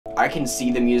I can see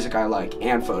the music I like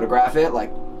and photograph it,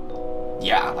 like,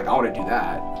 yeah, like I want to do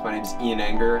that. My name's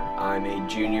Enger. I'm a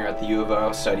junior at the U of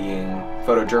O studying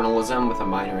photojournalism with a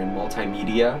minor in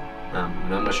multimedia. And I'm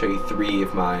going to show you 3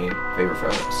 of my favorite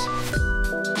photos.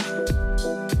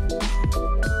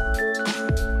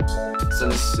 So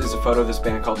this is a photo of this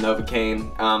band called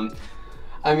Novocaine.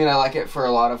 I mean, I like it for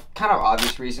a lot of kind of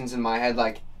obvious reasons in my head,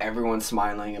 like everyone's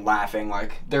smiling and laughing,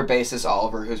 like their bassist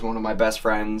Oliver, who's one of my best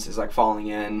friends, is like falling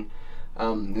in.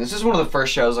 This is one of the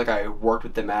first shows like I worked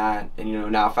with them at, and you know,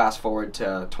 now fast forward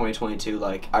to 2022,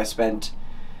 like I spent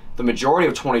the majority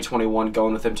of 2021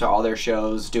 going with them to all their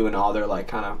shows, doing all their like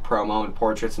kind of promo and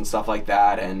portraits and stuff like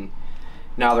that, and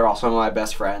now they're also one of my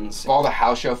best friends. All the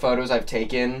house show photos I've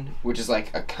taken, which is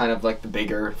like a kind of like the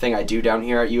bigger thing I do down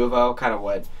here at U of O, kind of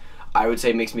what I would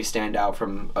say makes me stand out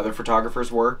from other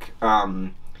photographers' work,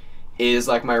 is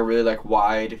like my really like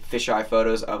wide fisheye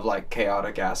photos of like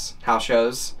chaotic ass house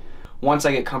shows. Once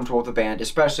I get comfortable with the band,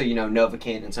 especially, you know,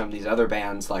 Novocaine and some of these other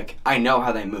bands, like I know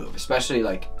how they move, especially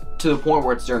like to the point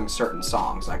where it's during certain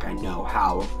songs, like I know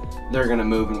how they're gonna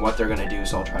move and what they're gonna do,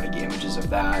 so I'll try to get images of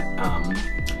that.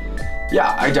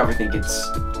 Yeah, I definitely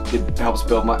think it helps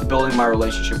building my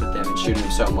relationship with them and shooting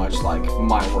them so much, like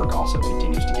my work also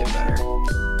continues to get better.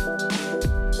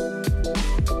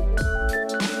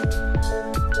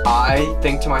 I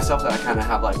think to myself that I kind of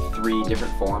have like 3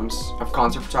 different forms of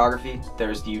concert photography.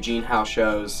 There's the Eugene house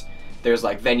shows, there's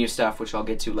like venue stuff, which I'll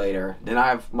get to later. Then I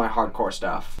have my hardcore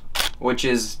stuff, which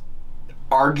is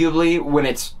arguably, when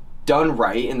it's done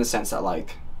right, in the sense that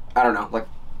like, I don't know, like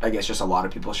I guess just a lot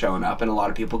of people showing up and a lot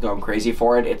of people going crazy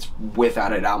for it, it's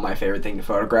without a doubt my favorite thing to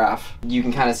photograph. You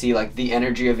can kind of see like the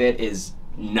energy of it is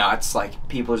nuts, like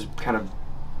people just kind of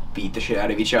beat the shit out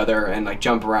of each other and like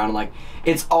jump around, and like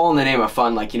it's all in the name of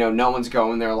fun. Like, you know, no one's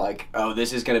going there like, oh,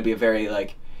 this is gonna be a very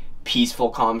like peaceful,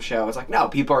 calm show. It's like, no,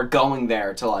 people are going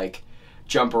there to like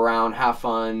jump around, have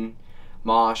fun,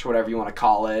 mosh, whatever you want to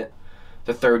call it.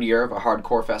 The 3rd year of a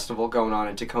hardcore festival going on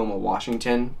in Tacoma,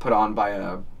 Washington, put on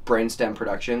by Brainstem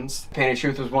Productions. Painted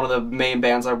Truth was one of the main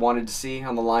bands I wanted to see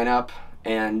on the lineup,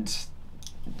 and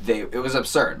it was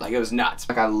absurd, like it was nuts.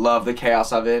 Like I love the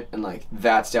chaos of it, and like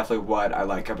that's definitely what I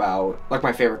like about like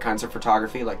my favorite kinds of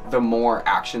photography. Like the more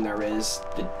action there is,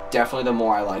 definitely the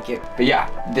more I like it. But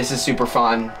yeah, this is super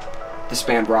fun. This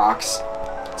band rocks.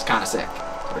 It's kind of sick.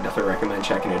 So I definitely recommend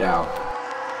checking it out.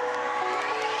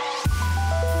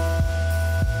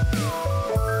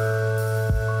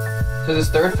 So this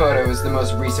 3rd photo is the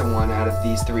most recent one out of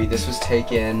these 3. This was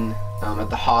taken at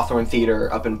the Hawthorne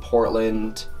Theater up in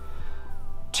Portland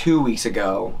 2 weeks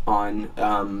ago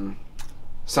on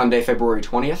Sunday, February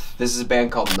 20th. This is a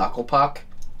band called Knuckle Puck.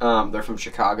 They're from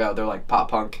Chicago. They're like pop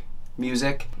punk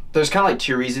music. There's kind of like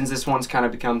 2 reasons this one's kind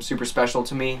of become super special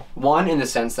to me. One, in the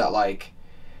sense that like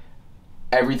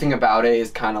everything about it is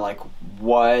kind of like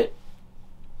what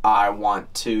I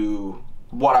want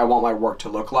my work to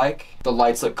look like. The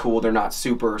lights look cool. They're not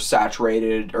super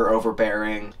saturated or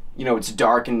overbearing. You know, it's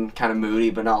dark and kind of moody,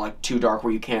 but not like too dark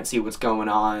where you can't see what's going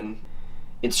on.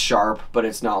 It's sharp, but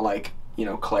it's not like, you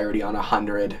know, clarity on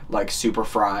 100, like super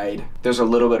fried. There's a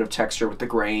little bit of texture with the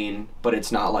grain, but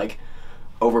it's not like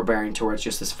overbearing to where it's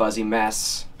just this fuzzy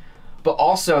mess. But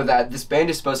also that this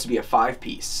band is supposed to be a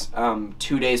 5-piece.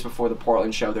 2 days before the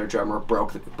Portland show, their drummer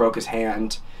broke his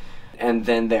hand, and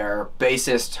then their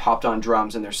bassist hopped on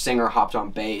drums and their singer hopped on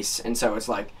bass. And so it's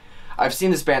like, I've seen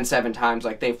this band 7 times.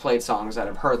 Like they've played songs that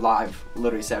I've heard live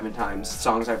literally 7 times,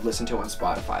 songs I've listened to on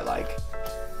Spotify like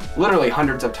literally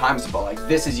hundreds of times, but like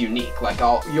this is unique. Like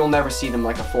you'll never see them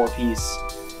like a 4-piece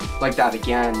like that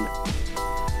again.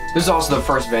 This is also the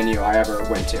first venue I ever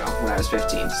went to when I was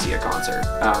 15 to see a concert.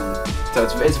 So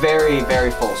it's very,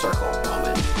 very full circle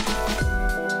moment.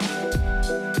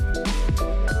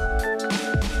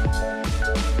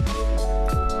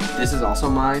 This is also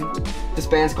mine. This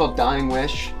band's called Dying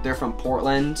Wish. They're from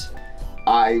Portland.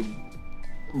 I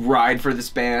ride for this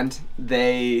band.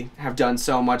 They have done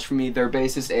so much for me. Their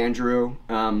bassist Andrew,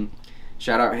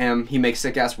 shout out him. He makes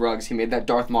sick ass rugs. He made that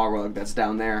Darth Maul rug that's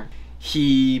down there.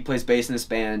 He plays bass in this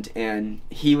band, and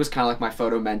he was kind of like my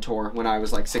photo mentor when I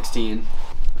was like 16.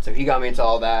 So he got me into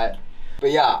all that.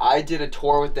 But yeah, I did a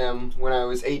tour with them when I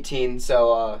was 18.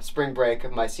 So spring break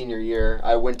of my senior year,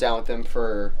 I went down with them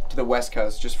to the West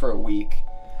Coast just for a week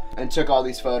and took all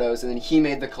these photos. And then he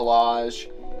made the collage.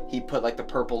 He put like the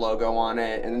purple logo on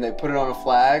it, and then they put it on a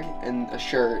flag and a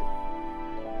shirt.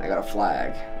 I got a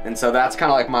flag. And so that's kind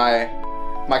of like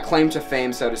my claim to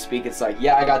fame, so to speak. It's like,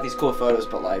 yeah, I got these cool photos,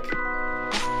 but like